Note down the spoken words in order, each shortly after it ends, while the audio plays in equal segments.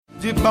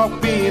De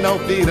Palpina ao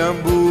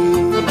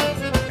Pirambu.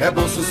 É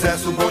bom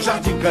sucesso, bom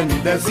jardim,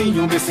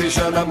 Canidezinho,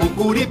 Messejana,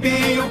 Mucuripe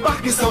e o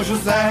Parque São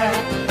José.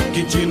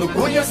 Quintino,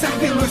 Cunha,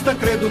 Serviluz,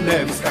 Tancredo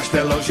Neves,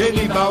 Castelão,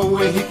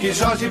 Genibaú, Henrique,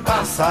 Jorge,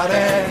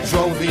 Passaré,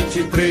 João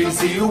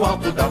 23 e o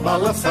Alto da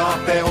Balança,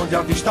 até onde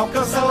a vista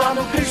alcança lá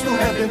no Cristo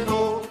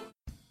Redentor.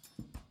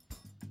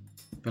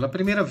 Pela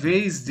primeira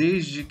vez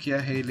desde que a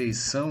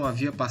reeleição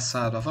havia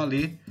passado a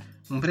valer,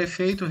 um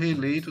prefeito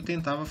reeleito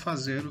tentava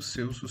fazer o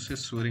seu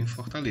sucessor em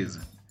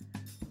Fortaleza.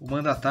 O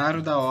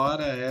mandatário da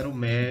hora era o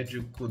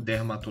médico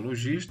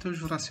dermatologista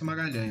Juraci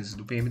Magalhães,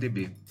 do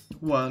PMDB,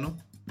 o ano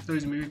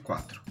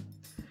 2004.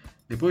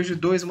 Depois de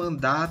 2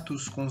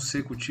 mandatos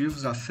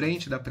consecutivos à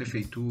frente da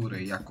prefeitura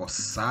e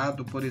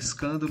acossado por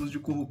escândalos de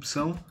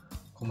corrupção,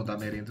 como o da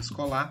merenda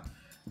escolar,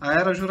 a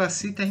era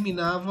Juraci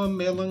terminava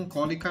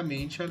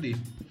melancolicamente ali.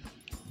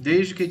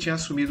 Desde que tinha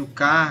assumido o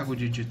cargo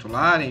de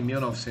titular em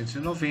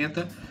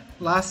 1990,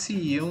 lá se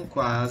iam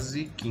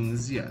quase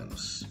 15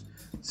 anos.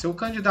 Seu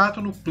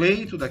candidato no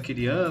pleito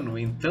daquele ano,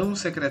 então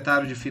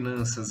secretário de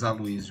Finanças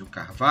Aloísio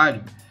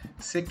Carvalho,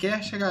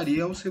 sequer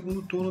chegaria ao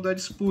segundo turno da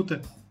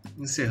disputa,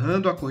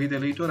 encerrando a corrida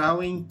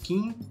eleitoral em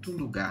 5º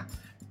lugar,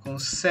 com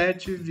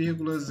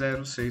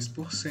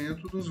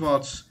 7,06% dos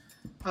votos,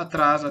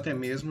 atrás até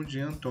mesmo de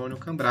Antônio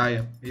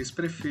Cambraia,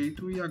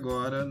 ex-prefeito e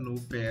agora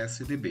no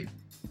PSDB.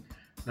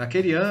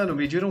 Naquele ano,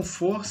 mediram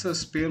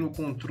forças pelo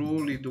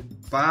controle do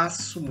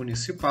Paço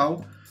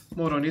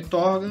Moroni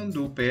Torgan,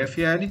 do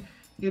PFL,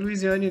 e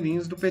Luizianne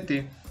Lins, do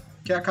PT,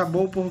 que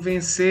acabou por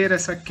vencer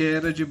essa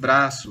queda de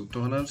braço,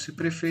 tornando-se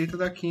prefeita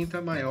da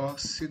 5ª maior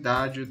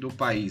cidade do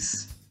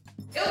país.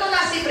 Eu não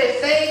nasci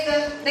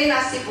prefeita, nem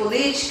nasci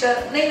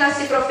política, nem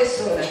nasci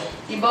professora.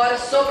 Embora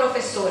sou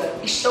professora,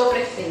 estou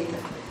prefeita.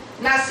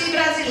 Nasci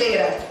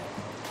brasileira,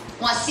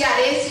 uma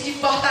cearense de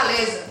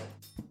Fortaleza.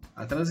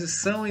 A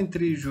transição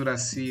entre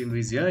Juraci e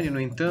Luizianne, no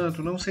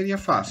entanto, não seria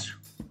fácil.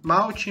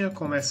 Mal tinha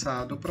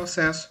começado o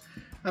processo,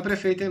 a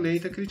prefeita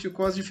eleita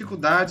criticou as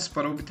dificuldades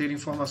para obter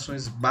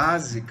informações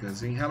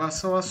básicas em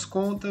relação às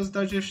contas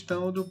da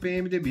gestão do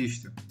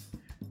PMDBista.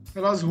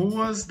 Pelas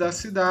ruas da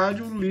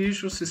cidade, o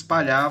lixo se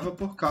espalhava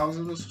por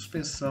causa da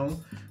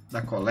suspensão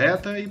da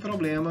coleta e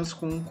problemas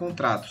com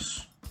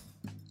contratos.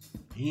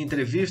 Em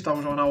entrevista ao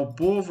jornal O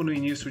Povo no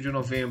início de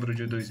novembro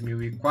de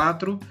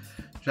 2004,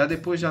 já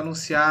depois de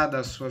anunciada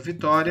a sua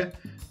vitória,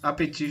 a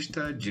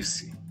petista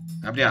disse,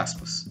 abre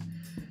aspas,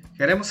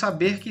 queremos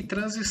saber que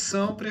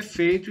transição o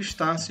prefeito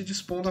está se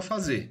dispondo a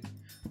fazer.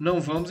 Não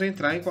vamos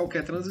entrar em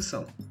qualquer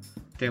transição.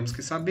 Temos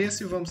que saber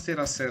se vamos ter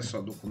acesso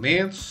a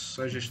documentos,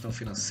 a gestão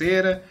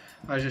financeira,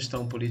 a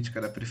gestão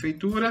política da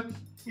prefeitura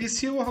e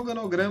se o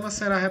organograma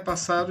será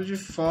repassado de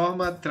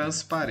forma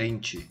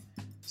transparente.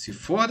 Se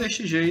for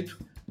deste jeito,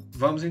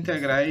 vamos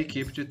integrar a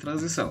equipe de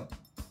transição.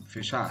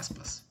 Fecha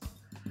aspas.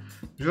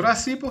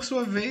 Juraci, por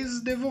sua vez,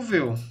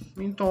 devolveu,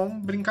 em tom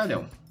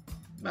brincalhão.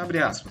 Abre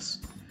aspas.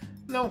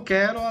 Não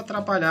quero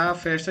atrapalhar a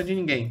festa de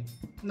ninguém.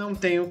 Não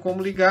tenho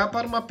como ligar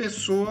para uma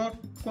pessoa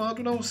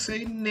quando não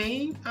sei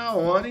nem a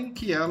hora em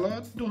que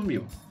ela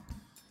dormiu.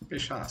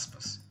 Fecha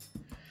aspas.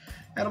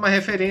 Era uma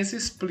referência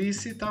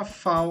explícita à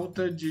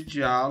falta de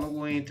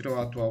diálogo entre o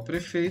atual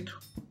prefeito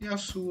e a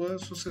sua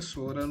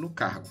sucessora no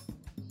cargo.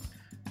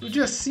 No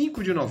dia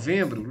 5 de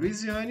novembro,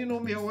 Luizianne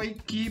nomeou a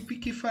equipe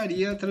que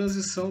faria a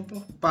transição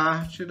por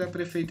parte da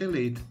prefeita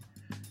eleita.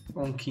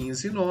 Com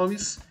 15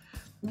 nomes,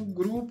 o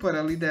grupo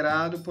era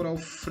liderado por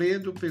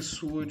Alfredo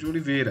Pessoa de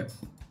Oliveira,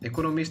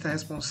 economista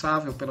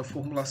responsável pela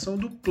formulação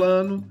do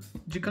plano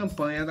de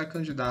campanha da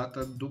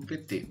candidata do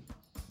PT.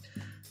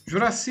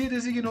 Juraci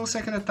designou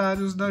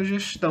secretários da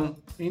gestão,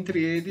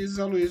 entre eles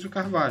Aloísio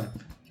Carvalho,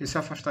 que se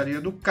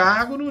afastaria do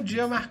cargo no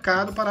dia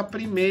marcado para a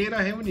primeira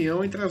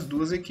reunião entre as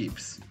duas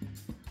equipes.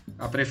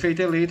 A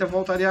prefeita eleita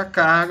voltaria à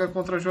carga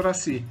contra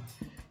Juraci.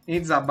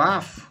 Em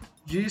desabafo,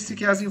 disse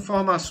que as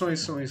informações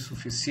são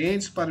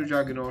insuficientes para o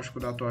diagnóstico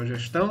da atual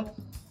gestão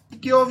e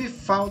que houve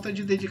falta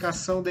de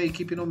dedicação da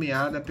equipe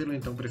nomeada pelo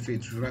então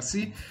prefeito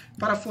Juraci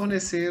para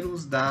fornecer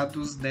os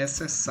dados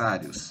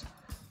necessários.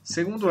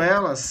 Segundo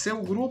ela,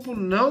 seu grupo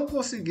não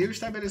conseguiu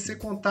estabelecer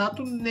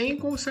contato nem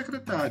com os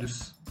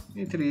secretários,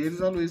 entre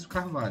eles Aloísio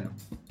Carvalho.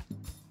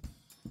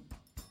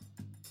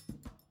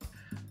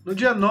 No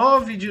dia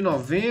 9 de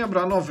novembro,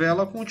 a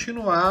novela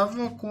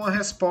continuava com a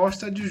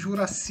resposta de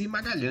Juraci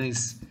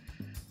Magalhães.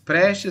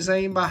 Prestes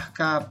a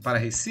embarcar para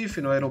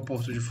Recife, no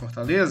aeroporto de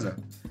Fortaleza,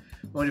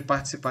 onde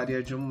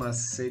participaria de uma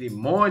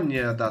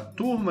cerimônia da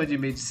turma de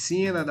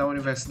medicina da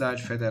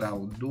Universidade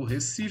Federal do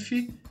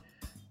Recife,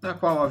 na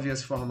qual havia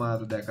se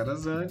formado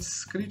décadas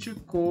antes,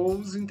 criticou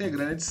os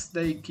integrantes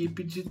da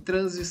equipe de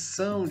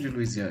transição de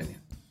Luizianne.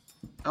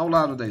 Ao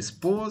lado da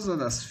esposa,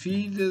 das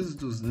filhas,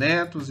 dos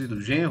netos e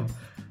do genro,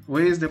 o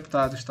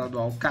ex-deputado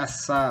estadual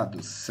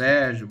cassado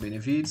Sérgio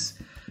Benevides,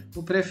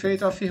 o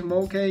prefeito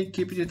afirmou que a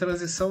equipe de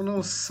transição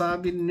não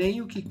sabe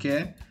nem o que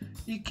quer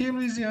e que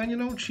Luizianne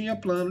não tinha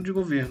plano de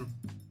governo,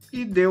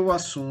 e deu o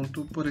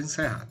assunto por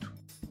encerrado.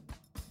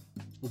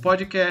 O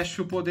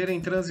podcast O Poder em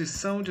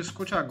Transição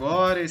discute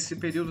agora esse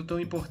período tão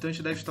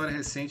importante da história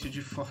recente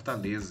de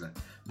Fortaleza.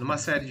 Numa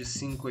série de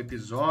 5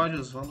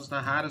 episódios, vamos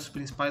narrar os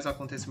principais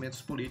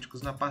acontecimentos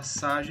políticos na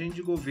passagem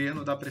de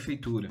governo da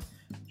prefeitura,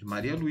 de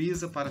Maria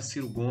Luísa para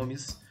Ciro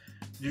Gomes,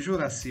 de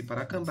Juraci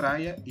para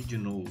Cambraia e de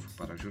novo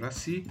para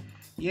Juraci,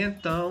 e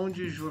então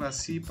de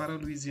Juraci para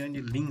Luizianne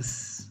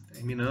Lins,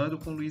 terminando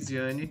com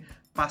Luizianne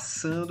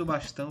passando o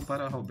bastão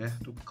para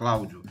Roberto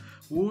Cláudio.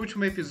 O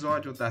último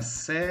episódio da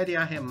série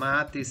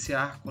arremata esse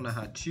arco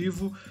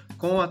narrativo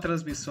com a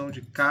transmissão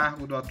de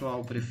cargo do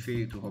atual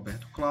prefeito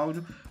Roberto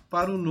Cláudio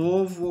para o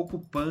novo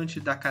ocupante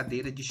da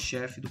cadeira de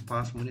chefe do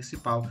Paço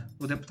Municipal,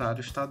 o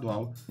deputado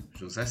estadual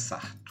José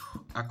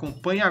Sarto.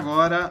 Acompanhe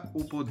agora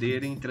o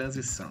Poder em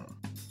Transição.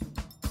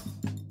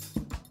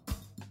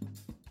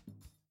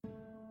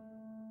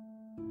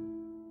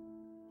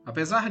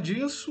 Apesar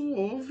disso,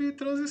 houve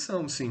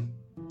transição, sim.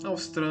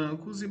 Aos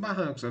trancos e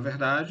barrancos. Na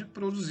verdade,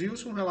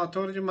 produziu-se um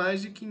relatório de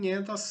mais de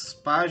 500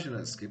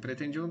 páginas que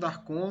pretendiam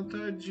dar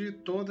conta de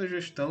toda a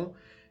gestão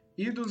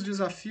e dos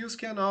desafios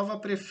que a nova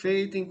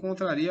prefeita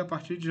encontraria a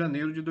partir de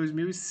janeiro de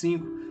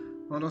 2005,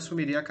 quando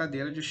assumiria a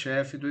cadeira de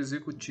chefe do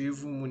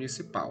Executivo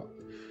Municipal.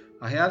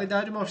 A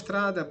realidade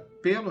mostrada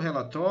pelo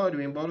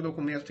relatório, embora o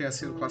documento tenha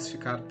sido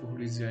classificado por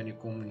Luizianne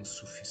como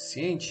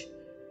insuficiente,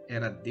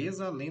 era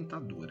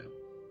desalentadora.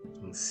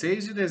 Em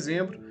 6 de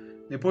dezembro,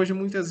 depois de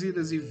muitas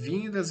idas e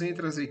vindas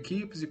entre as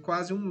equipes e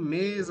quase um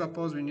mês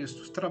após o início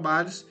dos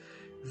trabalhos,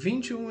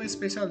 21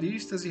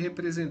 especialistas e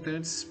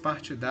representantes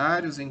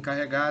partidários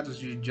encarregados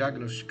de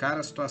diagnosticar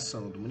a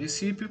situação do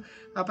município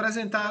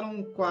apresentaram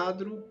um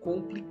quadro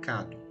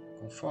complicado,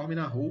 conforme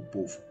narrou o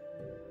Povo.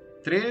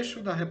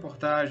 Trecho da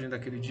reportagem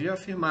daquele dia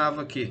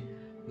afirmava que,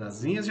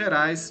 nas linhas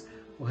gerais,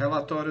 o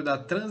relatório da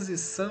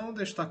transição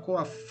destacou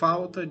a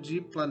falta de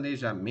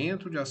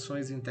planejamento de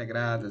ações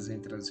integradas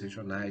entre as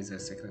regionais e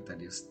as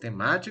secretarias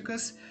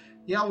temáticas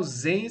e a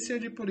ausência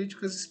de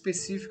políticas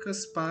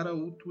específicas para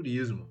o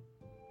turismo.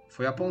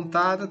 Foi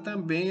apontada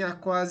também a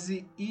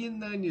quase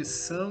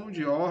inanição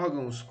de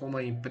órgãos como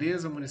a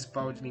Empresa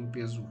Municipal de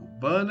Limpeza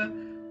Urbana,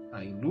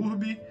 a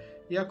Enlurb,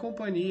 e a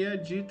Companhia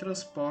de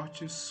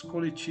Transportes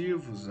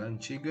Coletivos, a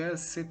antiga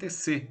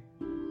CTC.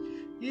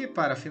 E,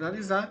 para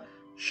finalizar,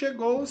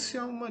 chegou-se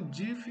a uma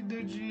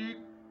dívida de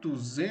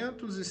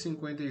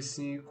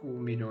 255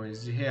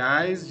 milhões de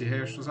reais de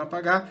restos a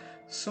pagar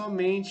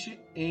somente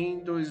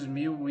em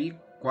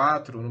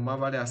 2004, numa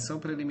avaliação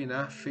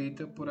preliminar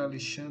feita por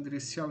Alexandre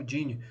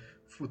Cialdini,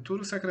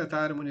 futuro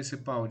secretário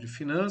municipal de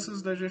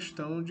Finanças da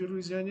gestão de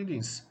Luizianne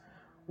Lins.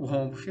 O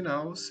rombo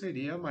final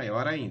seria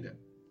maior ainda.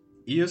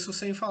 Isso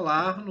sem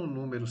falar no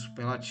número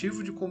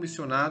superlativo de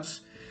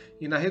comissionados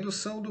e na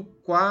redução do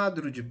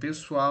quadro de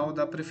pessoal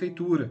da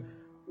prefeitura,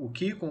 o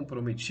que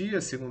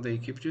comprometia, segundo a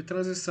equipe de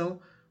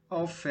transição, a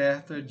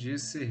oferta de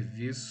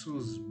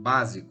serviços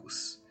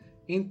básicos.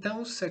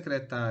 Então, o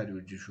secretário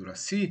de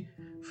Juraci,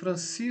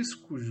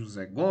 Francisco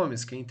José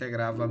Gomes, que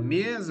integrava a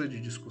mesa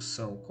de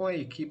discussão com a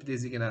equipe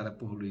designada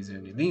por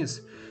Luizianne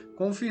Lins,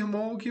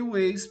 confirmou que o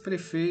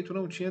ex-prefeito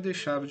não tinha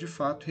deixado de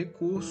fato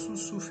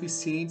recursos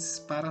suficientes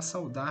para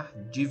saldar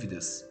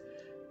dívidas,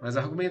 mas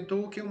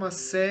argumentou que uma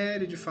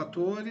série de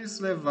fatores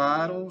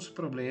levaram os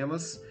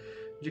problemas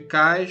de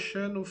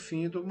caixa no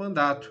fim do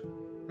mandato,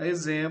 a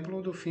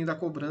exemplo do fim da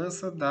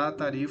cobrança da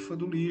tarifa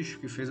do lixo,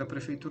 que fez a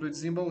prefeitura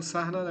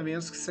desembolsar nada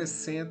menos que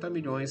 60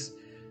 milhões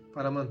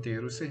para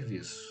manter os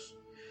serviços.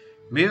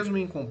 Mesmo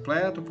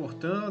incompleto,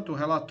 portanto, o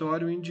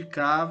relatório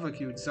indicava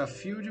que o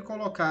desafio de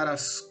colocar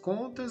as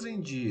contas em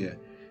dia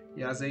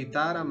e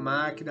azeitar a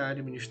máquina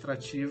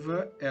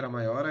administrativa era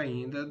maior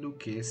ainda do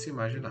que se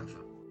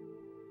imaginava.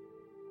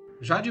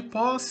 Já de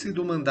posse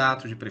do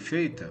mandato de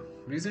prefeita,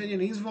 Luizianne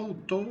Lins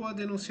voltou a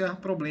denunciar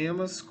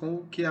problemas com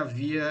o que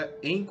havia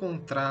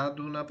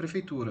encontrado na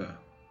prefeitura.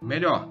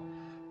 Melhor,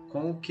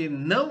 com o que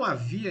não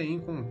havia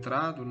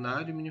encontrado na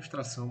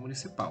administração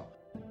municipal.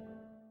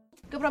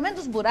 Porque o problema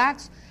dos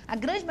buracos, a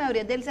grande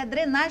maioria deles é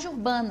drenagem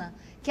urbana,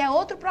 que é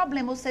outro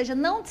problema, ou seja,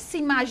 não se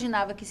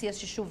imaginava que se ia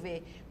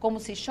chover como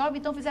se chove,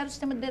 então fizeram um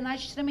sistema de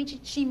drenagem extremamente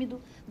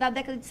tímido, da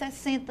década de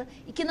 60,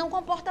 e que não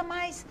comporta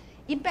mais,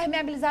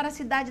 impermeabilizar a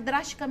cidade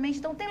drasticamente.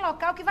 Então tem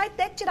local que vai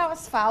ter que tirar o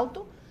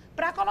asfalto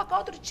para colocar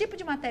outro tipo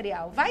de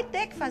material, vai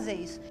ter que fazer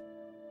isso.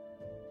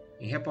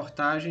 Em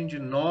reportagem de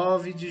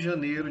 9 de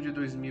janeiro de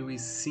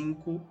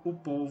 2005, o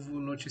Povo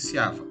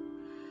noticiava: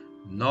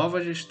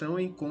 nova gestão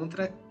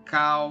encontra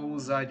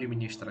caos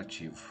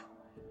administrativo.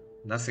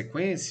 Na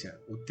sequência,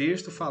 o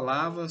texto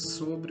falava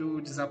sobre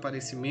o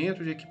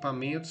desaparecimento de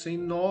equipamentos em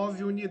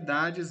 9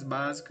 unidades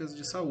básicas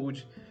de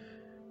saúde,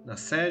 na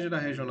sede da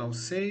Regional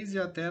 6 e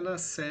até na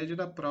sede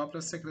da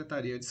própria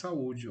Secretaria de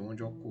Saúde,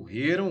 onde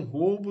ocorreram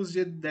roubos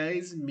de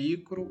 10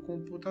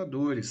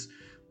 microcomputadores,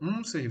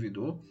 um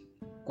servidor,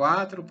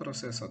 4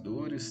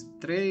 processadores,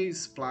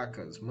 3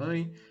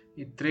 placas-mãe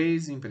e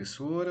 3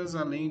 impressoras,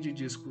 além de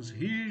discos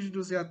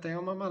rígidos e até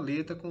uma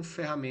maleta com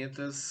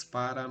ferramentas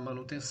para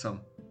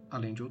manutenção,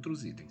 além de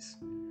outros itens.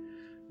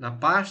 Na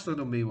pasta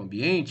do meio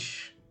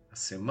ambiente, a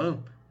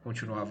SEMAN,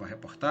 continuava a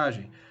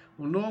reportagem,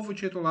 O novo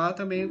titular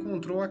também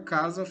encontrou a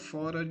casa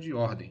fora de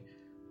ordem.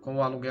 Com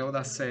o aluguel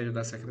da sede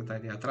da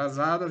secretaria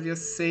atrasado, havia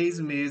 6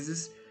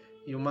 meses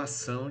e uma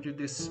ação de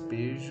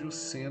despejo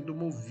sendo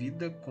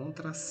movida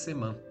contra a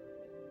Semam.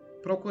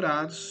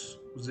 Procurados,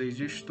 os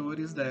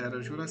ex-gestores da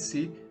era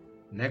Juraci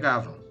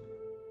negavam.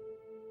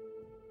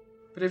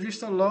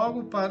 Prevista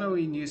logo para o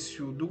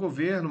início do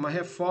governo, uma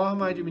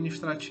reforma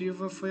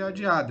administrativa foi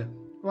adiada.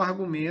 O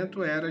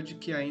argumento era de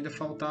que ainda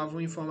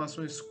faltavam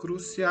informações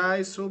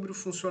cruciais sobre o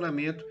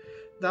funcionamento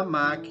da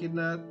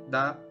máquina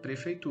da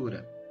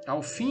prefeitura.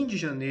 Ao fim de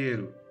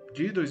janeiro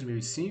de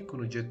 2005,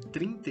 no dia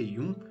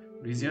 31,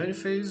 Luizianne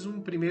fez um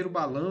primeiro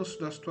balanço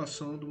da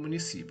situação do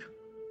município.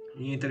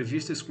 Em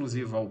entrevista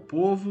exclusiva ao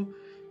Povo,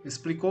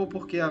 explicou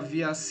por que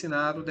havia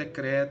assinado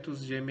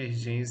decretos de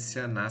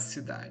emergência na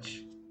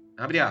cidade.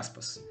 Abre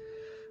aspas.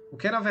 O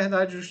que na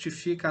verdade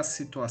justifica a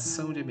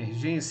situação de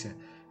emergência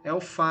é o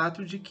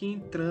fato de que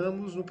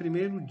entramos no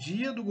primeiro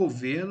dia do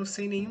governo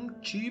sem nenhum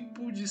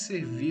tipo de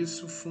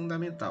serviço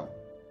fundamental.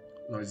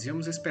 Nós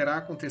íamos esperar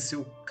acontecer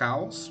o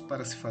caos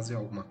para se fazer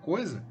alguma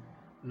coisa?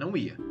 Não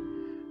ia.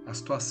 A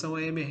situação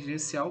é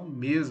emergencial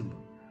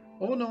mesmo.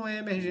 Ou não é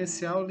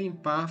emergencial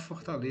limpar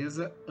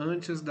Fortaleza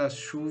antes das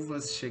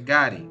chuvas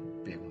chegarem?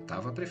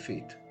 Perguntava a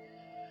prefeita.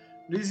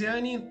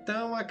 Luizianne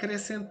então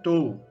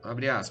acrescentou,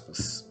 abre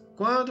aspas,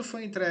 quando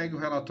foi entregue o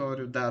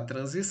relatório da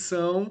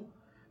transição,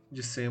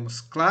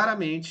 dissemos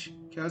claramente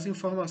que as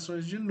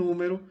informações de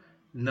número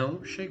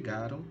não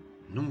chegaram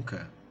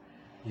nunca.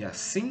 E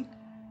assim,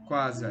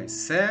 quase às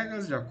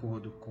cegas, de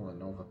acordo com a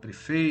nova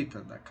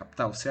prefeita da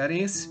capital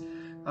cearense,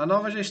 a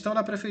nova gestão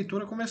da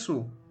prefeitura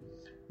começou.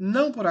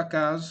 Não por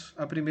acaso,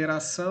 a primeira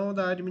ação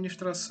da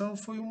administração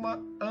foi uma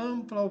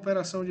ampla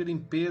operação de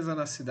limpeza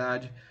na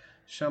cidade,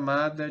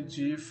 chamada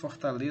de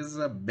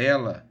Fortaleza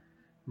Bela,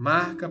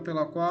 marca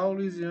pela qual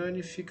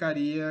Luizianne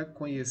ficaria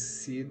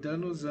conhecida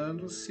nos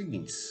anos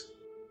seguintes.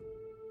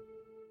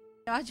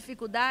 As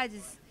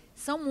dificuldades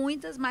são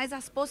muitas, mas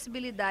as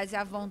possibilidades e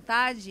a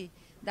vontade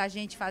da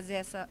gente fazer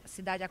essa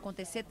cidade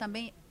acontecer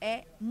também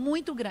é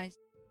muito grande.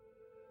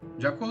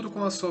 De acordo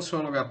com a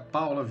socióloga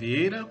Paula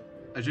Vieira,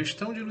 a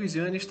gestão de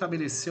Luizianne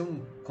estabeleceu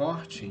um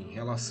corte em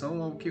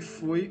relação ao que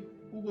foi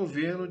o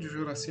governo de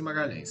Juraci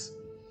Magalhães.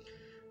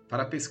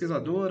 Para a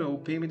pesquisadora, o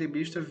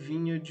PMDBista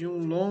vinha de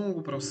um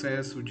longo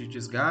processo de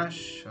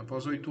desgaste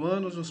após 8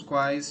 anos nos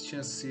quais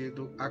tinha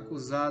sido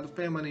acusado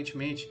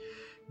permanentemente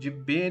de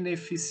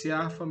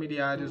beneficiar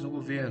familiares no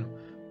governo,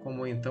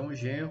 como o então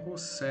genro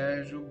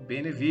Sérgio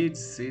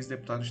Benevides,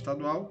 ex-deputado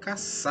estadual,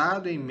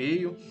 cassado em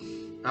meio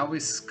ao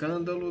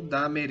escândalo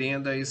da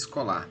merenda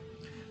escolar.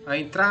 A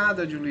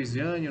entrada de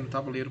Luizianne no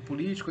tabuleiro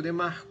político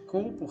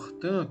demarcou,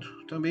 portanto,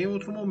 também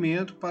outro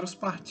momento para os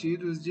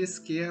partidos de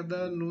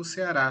esquerda no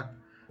Ceará.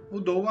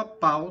 Mudou a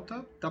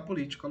pauta da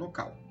política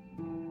local.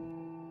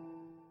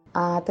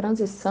 A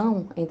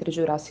transição entre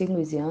Juraci e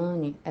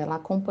Luizianne, ela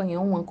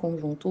acompanhou uma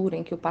conjuntura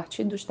em que o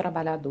Partido dos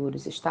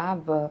Trabalhadores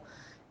estava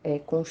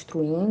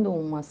construindo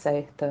uma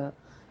certa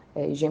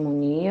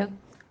hegemonia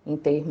em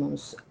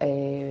termos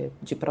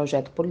de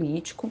projeto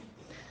político.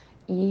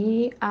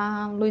 E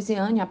a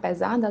Luizianne,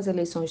 apesar das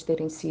eleições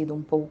terem sido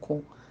um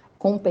pouco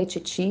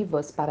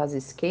competitivas para as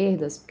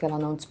esquerdas, porque ela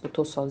não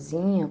disputou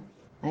sozinha,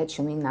 né,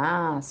 tinha o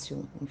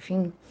Inácio,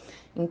 enfim.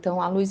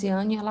 Então, a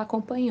Luizianne, ela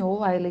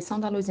acompanhou, a eleição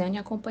da Luizianne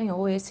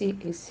acompanhou esse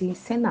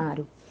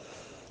cenário.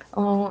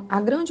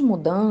 A grande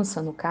mudança,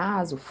 no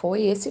caso,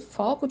 foi esse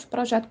foco de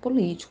projeto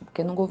político,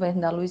 porque no governo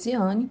da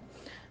Luizianne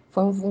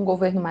foi um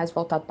governo mais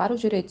voltado para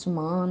os direitos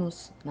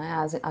humanos, né?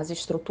 As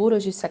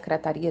estruturas de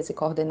secretarias e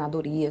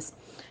coordenadorias,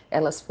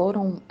 elas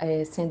foram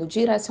sendo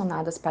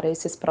direcionadas para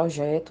esses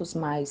projetos,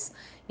 mais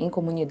em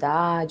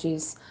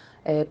comunidades,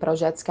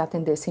 projetos que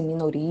atendessem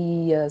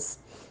minorias,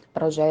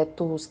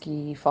 projetos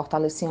que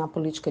fortaleciam a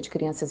política de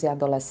crianças e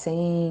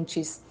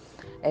adolescentes,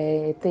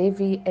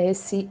 teve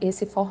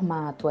esse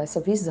formato,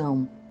 essa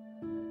visão.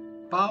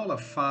 Paula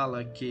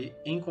fala que,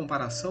 em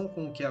comparação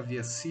com o que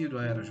havia sido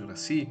a era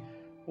Juraci,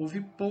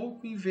 houve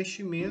pouco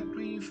investimento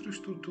em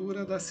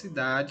infraestrutura da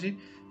cidade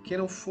que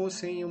não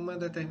fosse em uma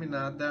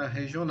determinada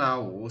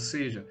regional, ou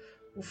seja,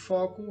 o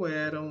foco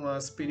eram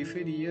as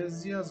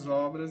periferias e as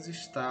obras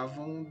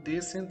estavam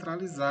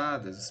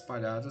descentralizadas,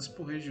 espalhadas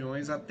por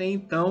regiões até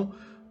então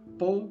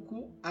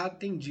pouco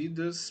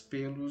atendidas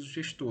pelos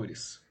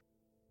gestores.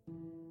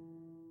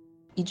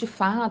 E, de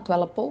fato,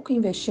 ela pouco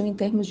investiu em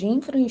termos de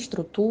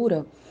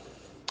infraestrutura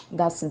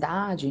da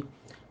cidade,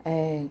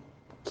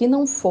 que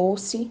não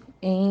fosse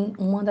em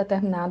uma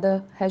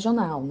determinada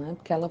regional, né?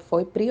 Porque ela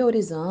foi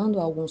priorizando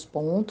alguns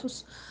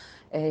pontos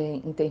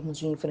em termos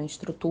de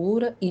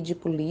infraestrutura e de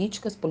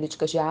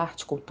políticas de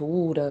arte,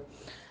 cultura,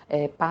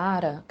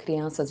 para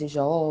crianças e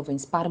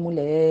jovens, para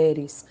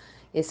mulheres,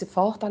 esse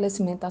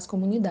fortalecimento das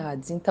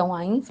comunidades. Então,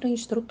 a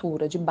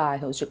infraestrutura de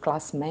bairros de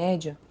classe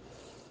média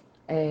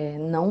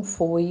não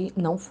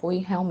foi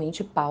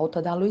realmente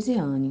pauta da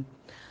Luizianne.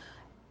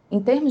 Em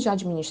termos de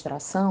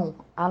administração,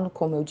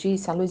 como eu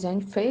disse, a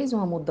Luizianne fez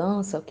uma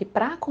mudança que,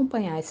 para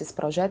acompanhar esses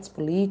projetos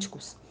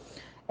políticos,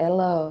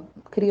 ela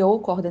criou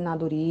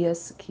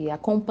coordenadorias que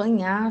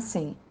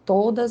acompanhassem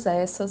todas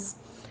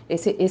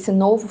esse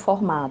novo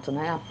formato,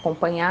 né?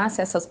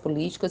 Acompanhasse essas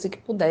políticas e que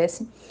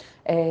pudessem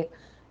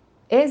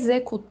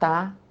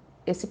executar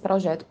esse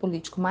projeto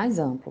político mais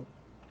amplo.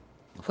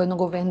 Foi no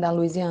governo da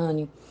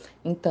Luizianne,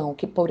 então,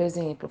 que, por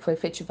exemplo, foi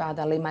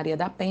efetivada a Lei Maria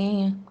da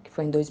Penha, que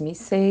foi em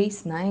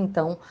 2006, né?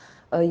 Então,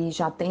 aí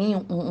já tem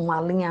um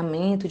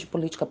alinhamento de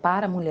política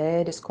para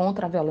mulheres,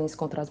 contra a violência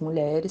contra as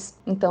mulheres.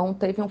 Então,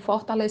 teve um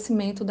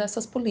fortalecimento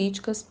dessas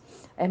políticas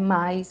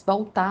mais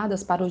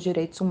voltadas para os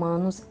direitos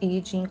humanos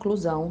e de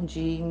inclusão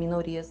de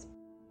minorias.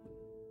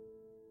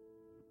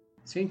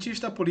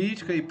 Cientista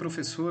política e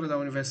professora da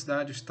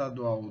Universidade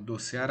Estadual do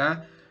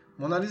Ceará,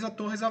 Monalisa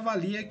Torres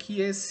avalia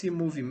que esse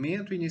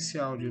movimento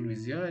inicial de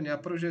Luizianne a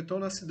projetou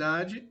na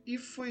cidade e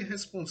foi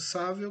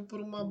responsável por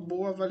uma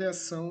boa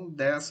avaliação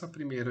dessa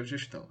primeira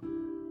gestão.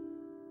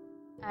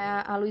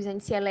 A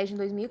Luizianne se elege em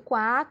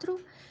 2004,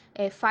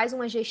 faz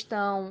uma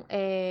gestão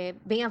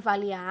bem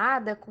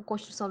avaliada, com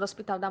construção do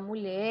Hospital da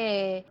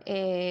Mulher,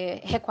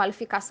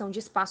 requalificação de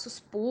espaços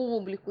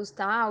públicos,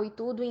 tal, e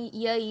tudo,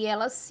 e aí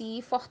ela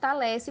se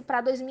fortalece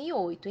para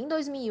 2008. Em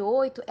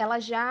 2008, ela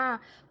já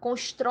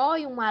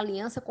constrói uma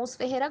aliança com os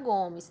Ferreira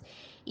Gomes.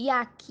 E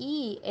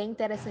aqui é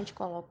interessante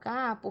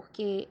colocar,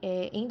 porque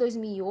em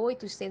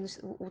 2008,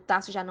 o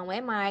Tasso já não é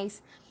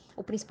mais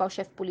o principal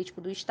chefe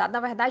político do Estado. Na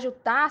verdade, o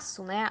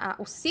Tasso, né,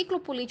 o ciclo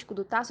político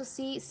do Tasso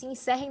se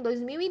encerra em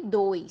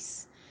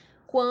 2002,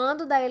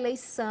 quando da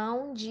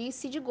eleição de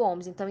Cid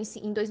Gomes. Então,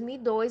 em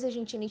 2002, a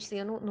gente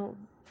inicia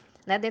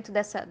né, dentro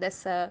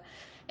dessa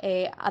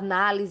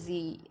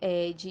análise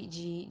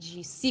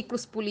de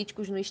ciclos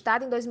políticos no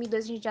Estado. Em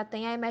 2002, a gente já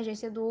tem a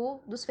emergência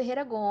dos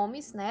Ferreira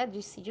Gomes, né,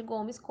 de Cid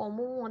Gomes,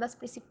 como uma das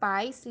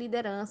principais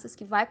lideranças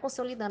que vai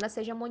consolidando essa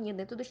hegemonia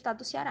dentro do Estado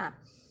do Ceará.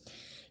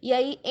 E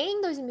aí,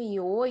 em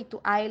 2008,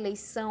 a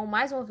eleição,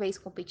 mais uma vez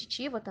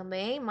competitiva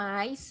também,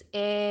 mas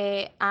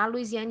a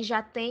Luizianne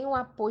já tem o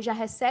apoio, já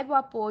recebe o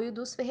apoio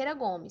dos Ferreira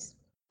Gomes.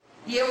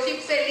 E eu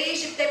fico feliz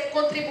de ter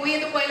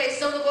contribuído com a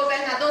eleição do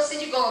governador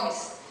Cid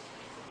Gomes,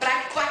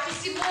 para que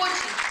se mude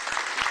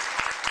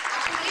a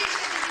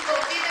política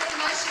desenvolvida que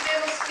nós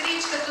tivemos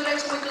críticas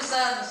durante muitos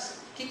anos,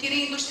 que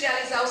queria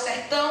industrializar o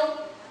sertão,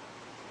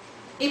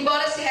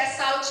 embora se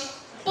ressalte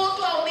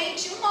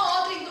pontualmente uma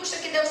outra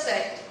indústria que deu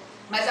certo.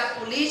 Mas a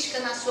política,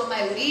 na sua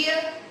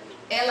maioria,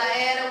 ela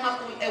era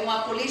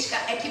uma política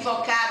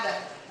equivocada.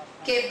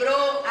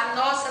 Quebrou a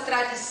nossa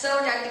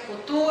tradição de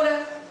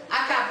agricultura,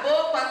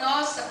 acabou com a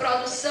nossa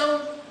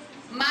produção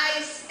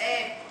mais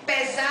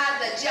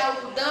pesada de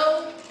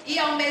algodão e,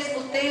 ao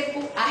mesmo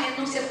tempo, a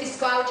renúncia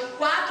fiscal de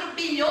 4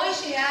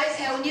 bilhões de reais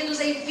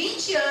reunidos em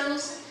 20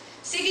 anos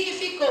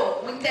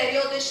significou o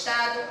interior do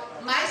Estado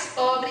mais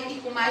pobre e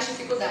com mais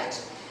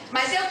dificuldade.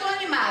 Mas eu estou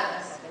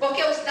animada,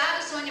 porque os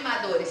dados são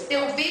animadores.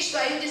 Tenho visto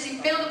aí o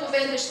desempenho do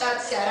governo do Estado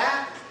de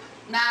Ceará,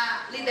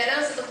 na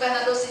liderança do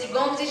governador Cid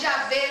Gomes, e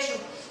já vejo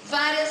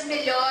várias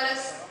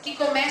melhoras que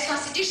começam a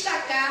se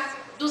destacar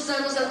dos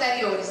anos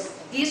anteriores.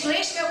 E isso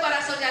enche meu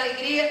coração de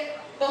alegria,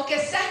 porque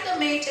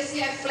certamente esse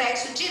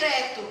reflexo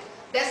direto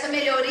dessa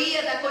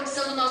melhoria da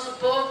condição do nosso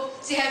povo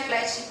se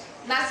reflete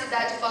na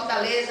cidade de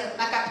Fortaleza,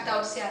 na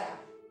capital do Ceará.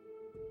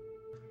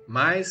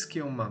 Mais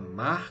que uma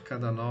marca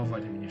da nova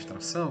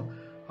administração,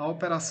 a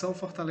Operação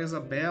Fortaleza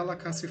Bela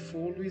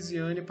cacifou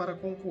Luizianne para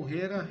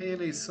concorrer à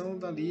reeleição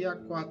dali a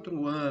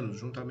 4 anos,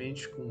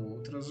 juntamente com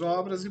outras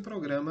obras e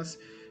programas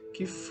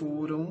que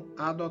foram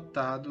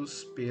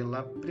adotados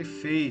pela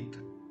prefeita.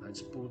 Na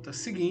disputa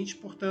seguinte,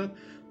 portanto,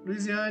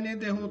 Luizianne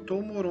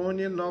derrotou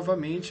Moroni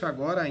novamente,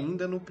 agora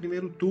ainda no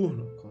primeiro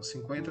turno, com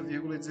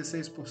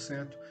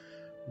 50,16%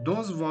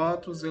 dos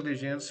votos,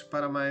 elegendo-se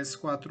para mais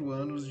 4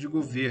 anos de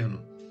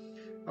governo.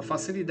 A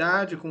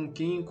facilidade com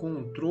que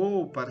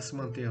encontrou para se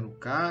manter no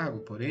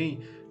cargo,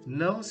 porém,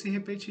 não se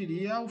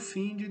repetiria ao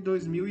fim de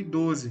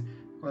 2012,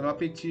 quando a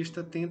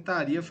petista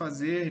tentaria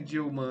fazer de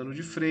Eumano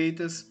de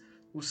Freitas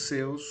o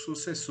seu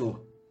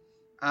sucessor.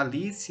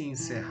 Ali se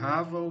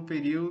encerrava o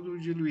período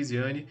de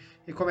Luizianne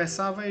e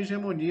começava a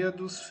hegemonia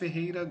dos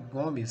Ferreira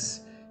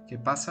Gomes, que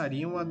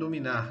passariam a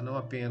dominar não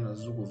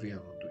apenas o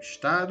governo do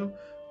Estado,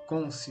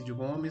 com Cid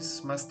Gomes,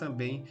 mas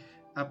também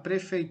a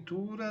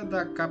prefeitura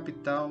da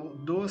capital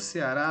do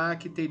Ceará,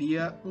 que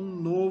teria um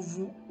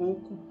novo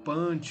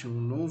ocupante,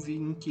 um novo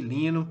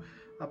inquilino,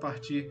 a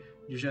partir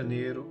de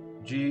janeiro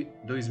de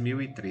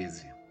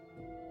 2013.